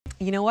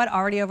You know what?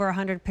 Already over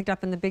 100 picked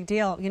up in the big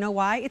deal. You know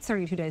why? It's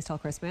 32 days till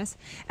Christmas.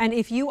 And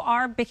if you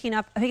are picking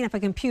up a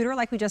computer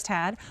like we just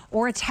had,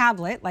 or a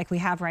tablet like we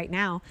have right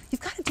now,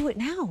 you've got to do it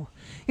now.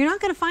 You're not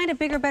going to find a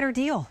bigger, better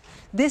deal.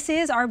 This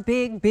is our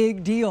big,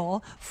 big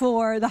deal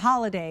for the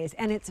holidays,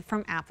 and it's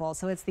from Apple.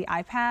 So it's the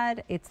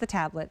iPad, it's the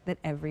tablet that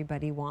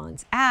everybody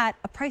wants at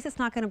a price that's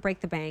not going to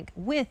break the bank,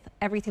 with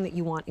everything that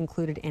you want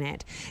included in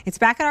it. It's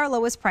back at our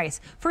lowest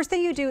price. First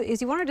thing you do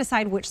is you want to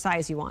decide which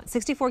size you want,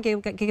 64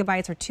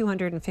 gigabytes or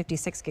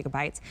 256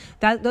 gigabytes.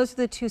 Those are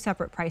the two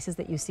separate prices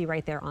that you see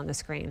right there on the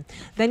screen.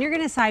 Then you're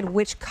going to decide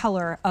which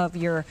color of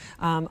your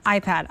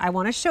iPad. I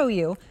want to show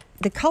you.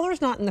 The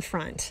color's not in the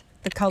front.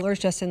 The color's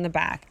just in the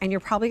back, and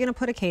you're probably going to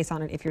put a case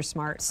on it if you're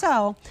smart.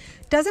 So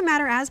doesn't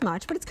matter as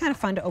much, but it's kind of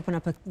fun to open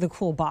up the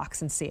cool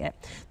box and see it.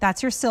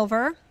 That's your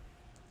silver.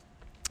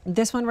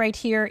 This one right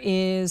here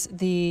is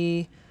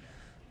the,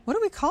 what do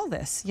we call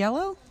this?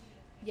 Yellow?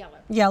 Yellow.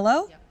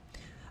 Yellow?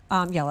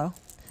 Yep. Yellow.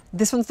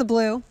 This one's the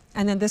blue,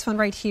 and then this one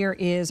right here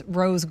is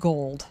rose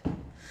gold,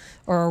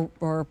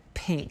 or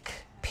pink.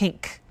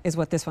 Pink is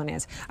what this one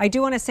is. I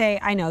do want to say,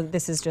 I know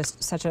this is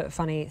just such a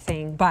funny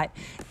thing, but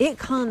it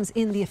comes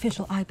in the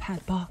official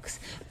iPad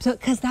box. So,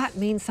 because that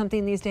means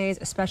something these days,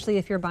 especially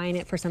if you're buying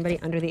it for somebody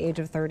under the age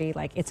of 30,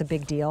 like it's a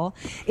big deal.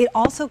 It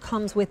also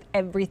comes with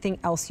everything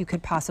else you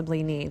could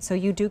possibly need. So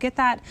you do get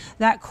that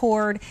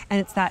cord, and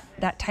it's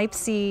that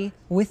Type-C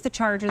with the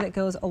charger that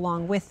goes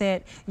along with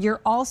it. You're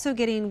also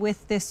getting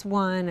with this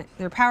one,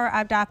 their power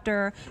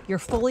adapter, your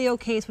folio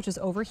case, which is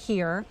over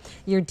here,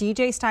 your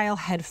DJ style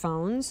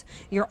headphones.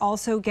 You're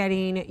also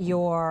getting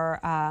your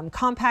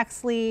compact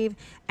sleeve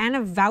and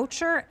a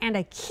voucher and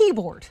a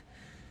keyboard.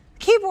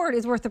 Keyboard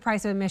is worth the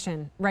price of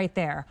admission right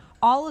there.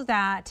 All of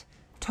that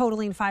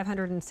totaling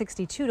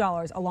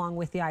 $562 along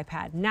with the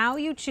iPad. Now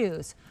you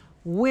choose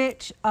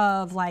which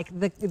of like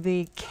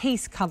the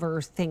case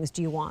covers things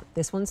do you want.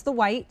 This one's the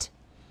white.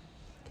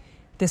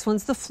 This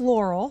one's the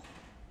floral.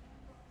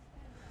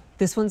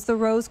 This one's the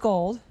rose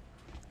gold.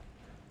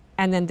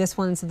 And then this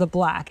one's the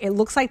black. It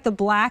looks like the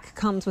black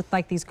comes with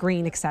like these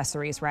green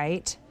accessories,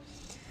 right?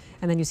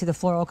 And then you see the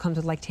floral comes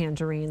with like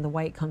tangerine, the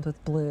white comes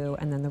with blue,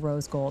 and then the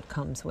rose gold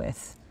comes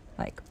with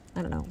like,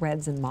 I don't know,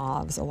 reds and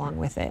mauves along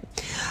with it.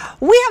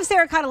 We have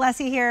Sarah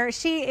Cottalesi here.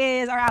 She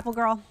is our Apple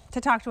girl to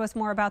talk to us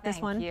more about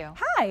this one. Thank you.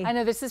 Hi. I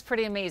know this is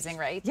pretty amazing,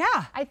 right?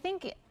 Yeah. I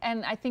think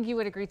you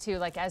would agree too,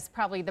 like as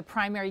probably the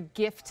primary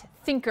gift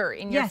thinker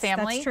in your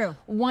family. Yes, that's true.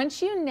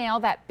 Once you nail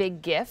that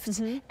big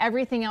gift,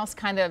 everything else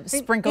kind of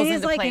sprinkles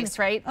into like place,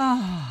 right?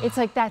 It's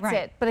like, that's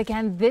it. But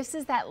again, this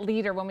is that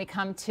leader when we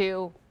come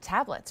to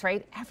tablets,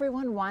 right?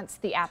 Everyone wants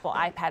the Apple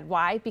iPad.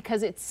 Why?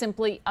 Because it's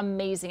simply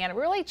amazing, and it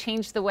really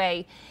changed the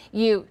way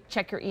you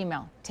check your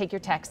email, take your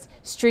text,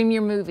 stream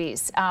your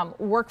movies,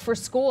 work for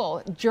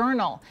school,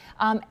 journal,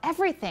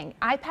 everything.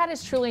 iPad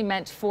is truly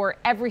meant for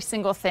every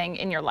single thing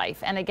in your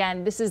life. And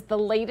again, this is the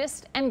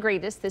latest and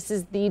greatest. This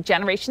is the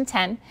Generation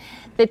 10,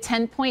 the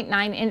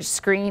 10.9-inch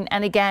screen.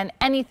 And again,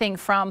 anything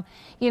from,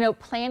 you know,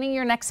 planning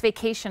your next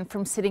vacation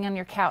from sitting on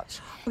your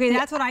couch. Okay,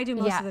 that's what I do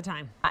most of the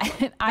time.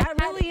 That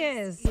really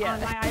is on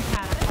my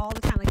iPad all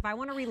the time. Like if I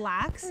want to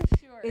relax,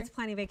 it's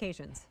planning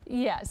vacations.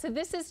 Yeah, so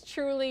this is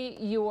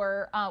truly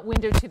your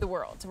window to the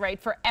world, right,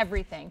 for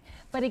everything.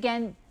 But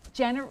again,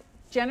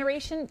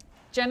 Generation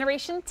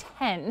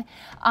 10,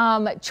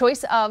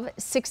 choice of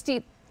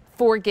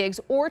 64 gigs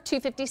or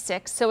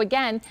 256. So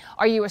again,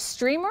 are you a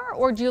streamer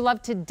or do you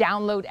love to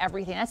download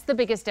everything? That's the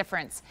biggest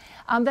difference.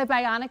 The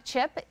Bionic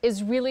chip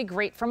is really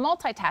great for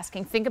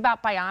multitasking. Think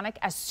about Bionic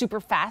as super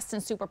fast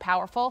and super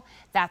powerful.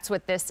 That's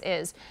what this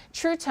is.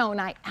 True Tone,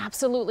 I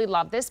absolutely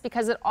love this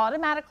because it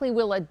automatically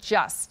will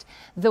adjust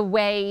the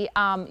way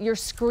your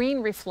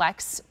screen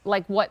reflects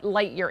like what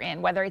light you're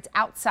in, whether it's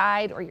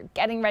outside or you're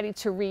getting ready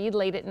to read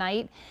late at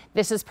night.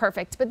 This is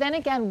perfect. But then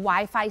again,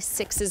 Wi-Fi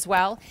 6 as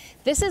well.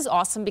 This is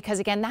awesome because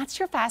again, that's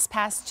your fast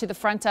pass to the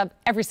front of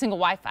every single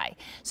Wi-Fi.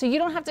 So you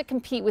don't have to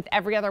compete with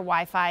every other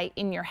Wi-Fi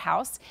in your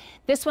house.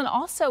 This one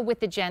also with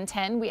the Gen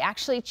 10, we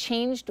actually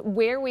changed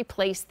where we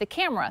place the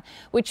camera,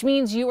 which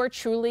means you are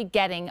truly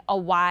getting a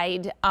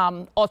wide,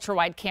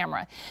 ultra-wide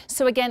camera.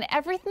 So again,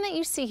 everything that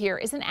you see here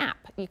is an app.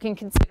 You can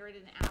consider it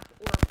an app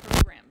or a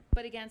program.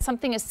 But again,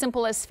 something as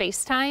simple as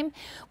FaceTime.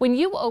 When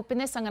you open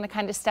this, I'm going to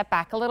kind of step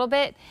back a little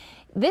bit.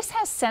 This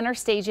has center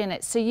stage in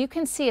it, so you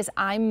can see as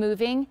I'm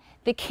moving,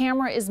 the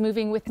camera is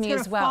moving with me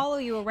as well. Follow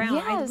you around.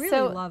 Yeah, I really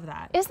love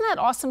that. Isn't that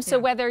awesome? So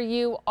whether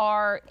you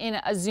are in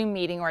a Zoom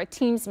meeting or a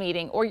Teams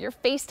meeting, or you're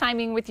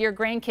FaceTiming with your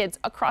grandkids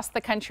across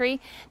the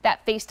country,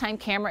 that FaceTime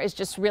camera is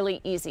just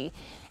really easy.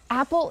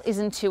 Apple is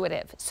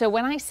intuitive. So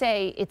when I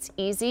say it's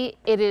easy,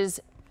 it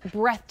is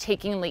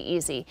breathtakingly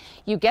easy.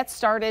 You get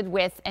started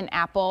with an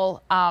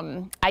Apple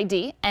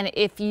ID, and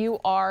if you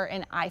are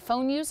an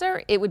iPhone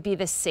user, it would be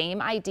the same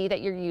ID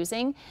that you're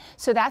using.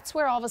 So that's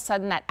where all of a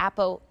sudden that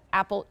Apple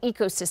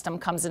ecosystem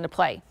comes into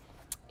play.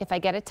 If I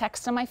get a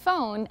text on my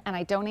phone and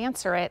I don't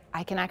answer it,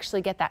 I can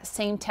actually get that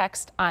same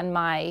text on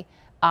my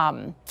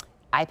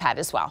iPad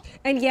as well.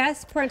 And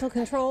yes, parental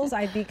controls,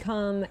 I've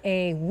become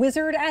a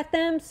wizard at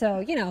them. So,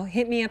 you know,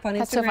 hit me up on Instagram.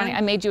 That's so funny.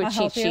 I made you a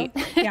cheat sheet.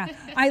 Yeah.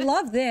 I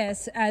love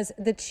this as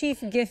the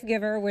chief gift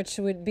giver, which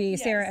would be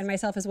Sarah and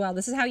myself as well.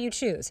 This is how you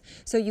choose.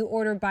 So you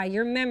order by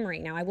your memory.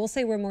 Now, I will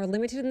say we're more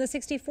limited in the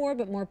 64,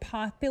 but more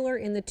popular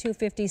in the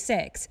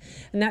 256.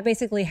 And that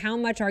basically, how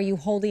much are you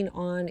holding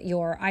on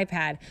your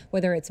iPad,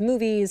 whether it's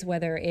movies,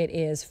 whether it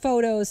is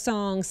photos,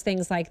 songs,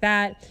 things like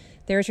that.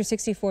 There's your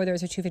 64,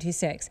 there's your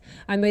 256.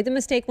 I made the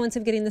mistake once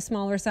of getting the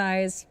smaller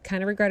size,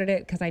 kind of regretted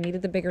it because I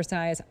needed the bigger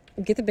size.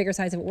 Get the bigger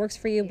size if it works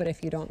for you, but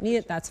if you don't need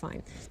it, that's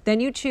fine. Then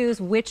you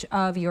choose which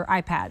of your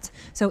iPads.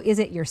 So is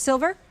it your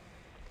silver?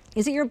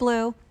 Is it your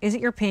blue? Is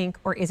it your pink?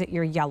 Or is it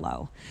your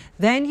yellow?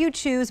 Then you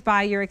choose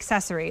by your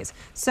accessories.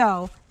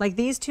 So like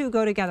these two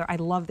go together. I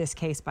love this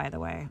case, by the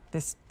way.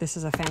 This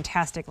is a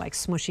fantastic like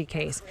smushy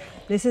case.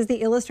 This is the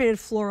illustrated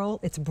floral.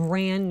 It's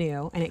brand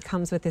new and it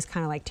comes with this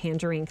kind of like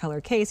tangerine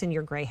color case and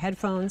your gray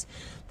headphones.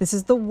 This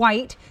is the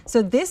white.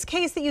 So this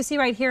case that you see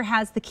right here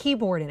has the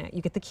keyboard in it.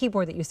 You get the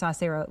keyboard that you saw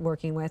Sarah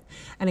working with,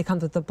 and it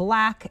comes with the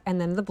black and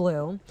then the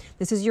blue.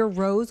 This is your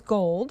rose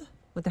gold,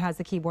 that has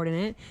the keyboard in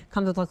it.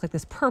 Comes with look like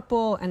this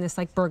purple and this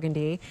like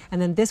burgundy.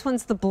 And then this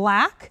one's the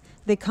black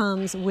that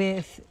comes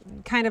with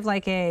kind of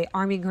like a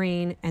army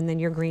green and then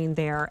your green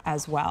there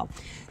as well.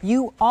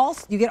 You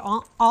get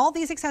all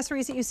these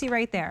accessories that you see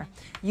right there.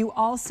 You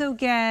also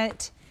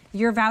get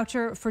your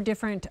voucher for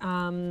different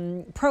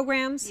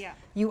programs. Yeah.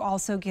 You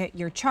also get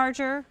your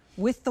charger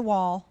with the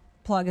wall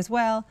plug as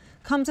well.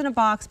 Comes in a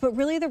box, but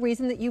really the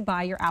reason that you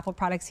buy your Apple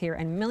products here,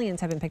 and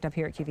millions have been picked up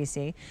here at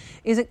QVC,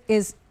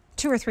 is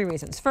 2 or 3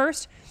 reasons.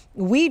 First,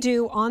 we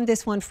do on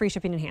this one free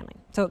shipping and handling.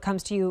 So it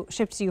comes to you,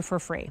 shipped to you for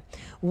free.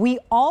 We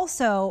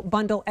also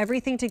bundle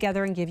everything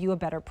together and give you a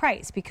better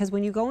price, because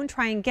when you go and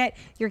try and get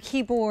your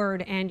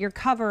keyboard and your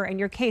cover and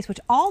your case, which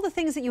all the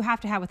things that you have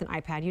to have with an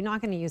iPad, you're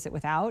not going to use it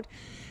without,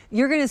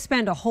 you're going to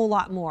spend a whole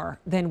lot more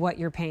than what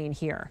you're paying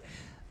here.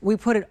 We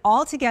put it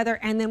all together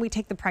and then we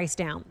take the price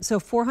down.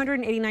 So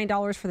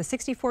 $489 for the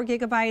 64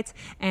 gigabytes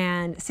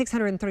and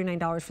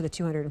 $639 for the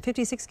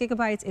 256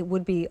 gigabytes. It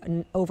would be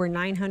over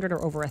 $900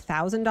 or over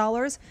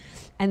 $1,000.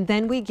 And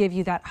then we give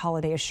you that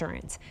holiday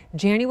assurance.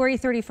 January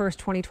 31st,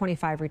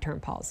 2025 return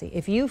policy.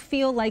 If you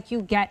feel like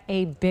you get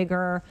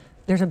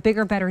there's a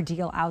bigger, better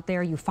deal out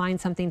there, you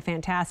find something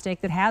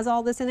fantastic that has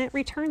all this in it,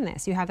 return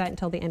this. You have that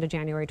until the end of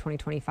January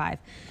 2025.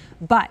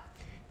 But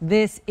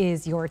this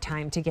is your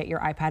time to get your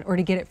iPad or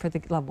to get it for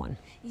the loved one.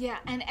 Yeah,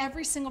 and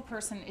every single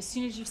person, as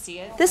soon as you see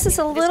it, this is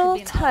a little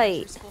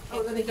tight.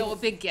 They go a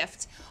big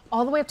gift.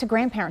 All the way up to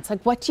grandparents.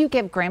 Like, what do you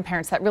give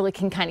grandparents that really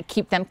can kind of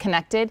keep them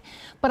connected?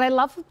 But I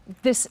love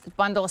this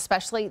bundle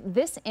especially.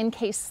 This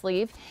Incase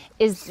sleeve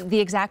is the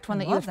exact one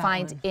that you would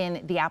find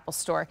in the Apple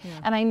Store.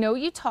 Yeah. And I know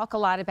you talk a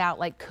lot about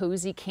like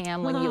cozy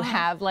cam when you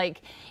have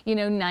like, you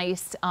know,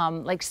 nice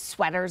like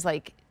sweaters,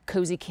 like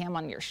cozy cam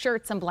on your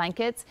shirts and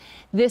blankets.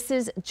 This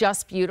is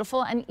just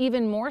beautiful, and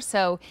even more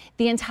so,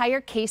 the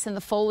entire case and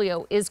the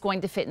folio is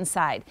going to fit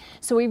inside.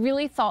 So we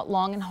really thought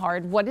long and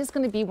hard, what is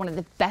going to be one of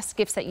the best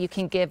gifts that you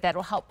can give that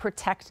will help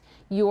protect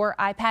your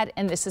iPad,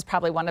 and this is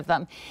probably one of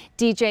them.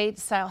 DJ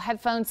style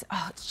headphones,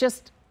 it's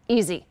just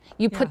easy.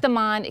 You put them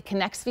on, it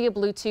connects via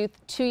Bluetooth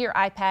to your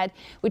iPad,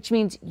 which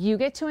means you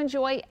get to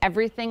enjoy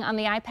everything on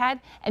the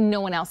iPad and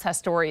no one else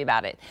has to worry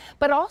about it.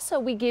 But also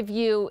we give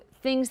you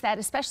things that,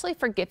 especially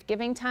for gift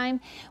giving time,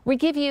 we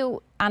give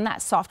you on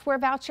that software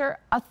voucher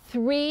a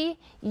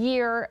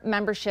 3-year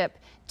membership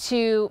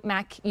to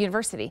Mac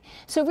University.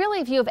 So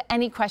really, if you have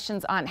any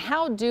questions on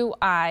how do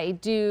I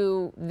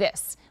do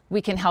this,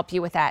 we can help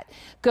you with that.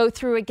 Go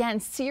through again,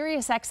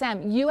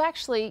 SiriusXM. You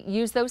actually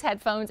use those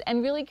headphones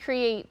and really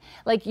create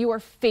like your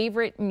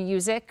favorite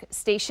music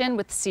station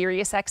with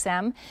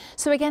SiriusXM.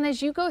 So again,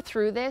 as you go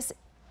through this,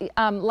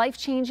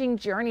 life-changing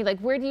journey, like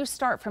where do you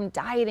start from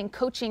diet and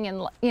coaching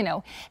and, you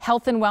know,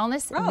 health and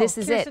wellness? Oh, this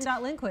is it.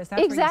 Lindquist,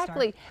 that's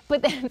exactly.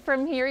 But then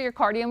from here, your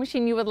cardio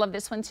machine, you would love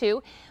this one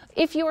too.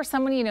 If you are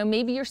someone, you know,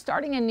 maybe you're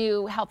starting a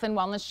new health and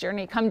wellness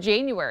journey come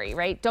January,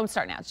 right? Don't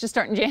start now, it's just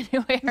start in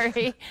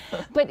January.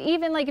 But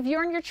even like if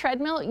you're on your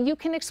treadmill, you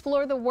can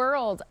explore the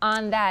world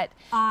on that.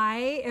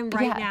 I am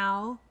right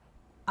now,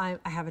 I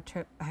have a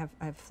trip, I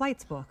have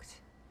flights booked.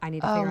 I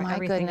need to figure out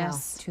everything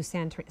else to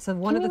Santorini. So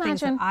one of the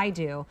things that I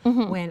do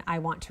when I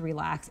want to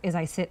relax is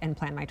I sit and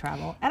plan my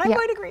travel. And I'm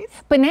going to Greece.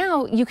 But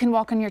now you can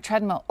walk on your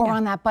treadmill or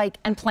on that bike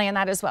and plan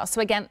that as well.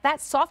 So again,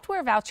 that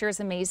software voucher is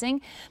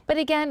amazing. But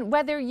again,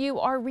 whether you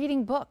are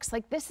reading books,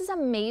 like this is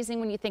amazing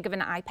when you think of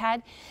an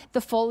iPad. The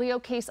folio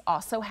case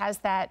also has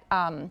that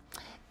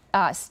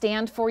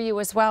stand for you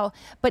as well.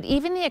 But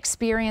even the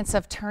experience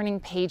of turning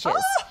pages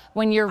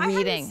when you're I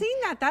reading. haven't seen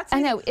that. That's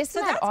I know. Isn't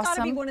so that that's got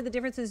to be awesome? one of the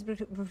differences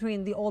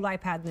between the old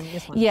iPad and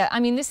this one. Yeah, I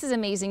mean, this is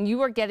amazing.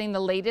 You are getting the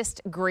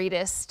latest,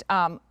 greatest.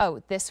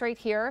 Oh, this right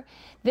here.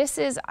 This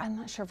is, I'm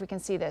not sure if we can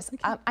see this.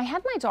 I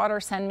had my daughter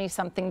send me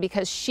something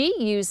because she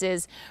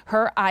uses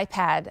her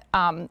iPad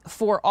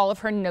for all of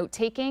her note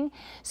taking.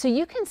 So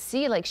you can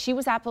see, like, she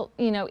was able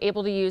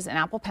to use an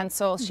Apple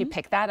Pencil. She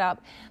picked that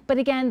up. But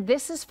again,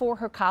 this is for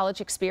her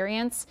college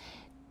experience.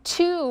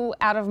 2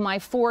 out of my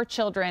 4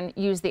 children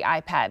use the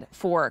iPad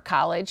for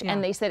college,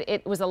 and they said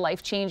it was a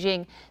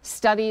life-changing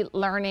study,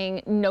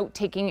 learning,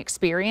 note-taking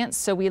experience,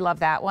 so we love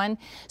that one.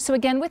 So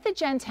again, with the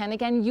Gen 10,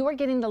 again, you are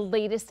getting the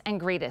latest and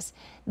greatest.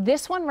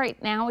 This one right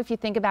now, if you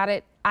think about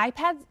it,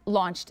 iPad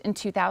launched in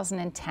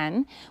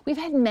 2010. We've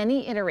had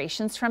many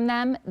iterations from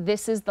them.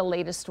 This is the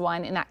latest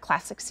one in that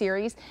classic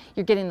series.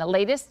 You're getting the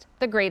latest,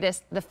 the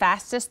greatest, the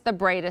fastest, the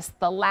brightest,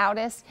 the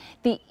loudest,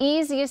 the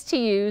easiest to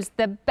use,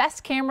 the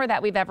best camera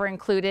that we've ever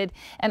included.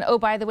 And oh,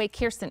 by the way,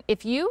 Kirsten,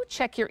 if you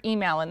check your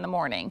email in the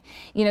morning,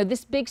 you know,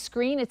 this big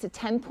screen, it's a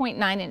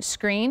 10.9-inch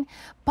screen,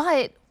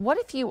 but what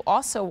if you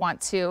also want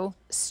to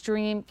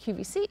stream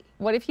QVC?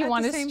 What if you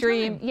want to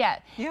stream,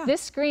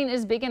 this screen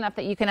is big enough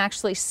that you can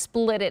actually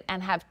split it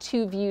and have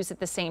 2 views at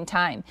the same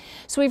time.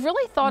 So we've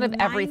really thought of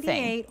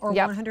everything. $98 or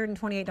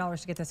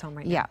 $128 to get this home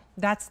right now.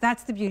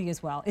 That's the beauty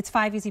as well. It's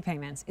 5 easy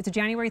payments. It's a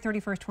January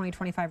 31st,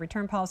 2025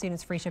 return policy, and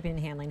it's free shipping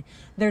and handling.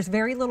 There's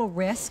very little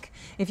risk.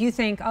 If you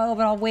think, oh,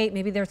 but I'll wait,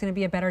 maybe there's going to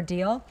be a better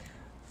deal.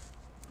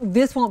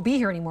 This won't be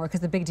here anymore because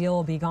the big deal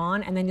will be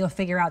gone, and then you'll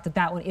figure out that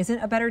that one isn't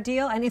a better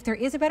deal. And if there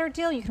is a better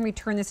deal, you can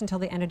return this until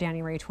the end of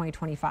January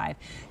 2025.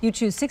 You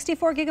choose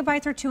 64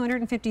 gigabytes or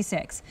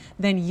 256,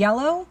 then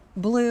yellow,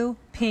 blue,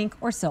 pink,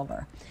 or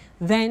silver.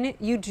 Then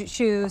you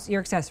choose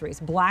your accessories.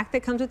 Black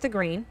that comes with the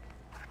green,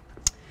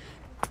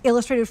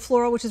 illustrated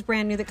floral, which is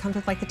brand new, that comes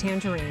with like the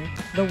tangerine,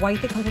 the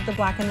white that comes with the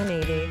black and the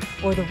navy,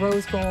 or the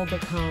rose gold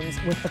that comes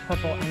with the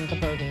purple and the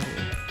burgundy.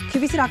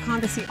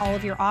 QVC.com to see all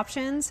of your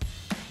options.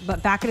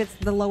 But back at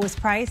the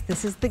lowest price,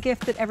 this is the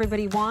gift that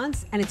everybody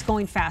wants, and it's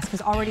going fast because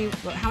already,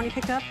 how many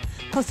picked up?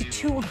 Close to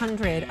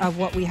 200 of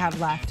what we have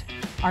left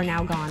are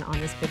now gone on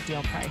this big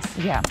deal price.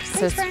 Yeah,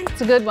 Thanks, friend.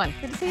 It's a good one.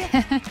 Good to see you.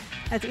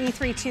 That's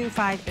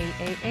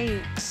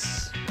E325888.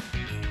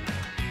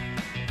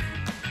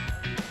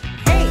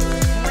 Hey,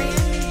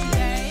 brand new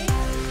day.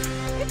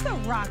 It's a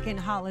rockin'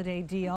 holiday deal.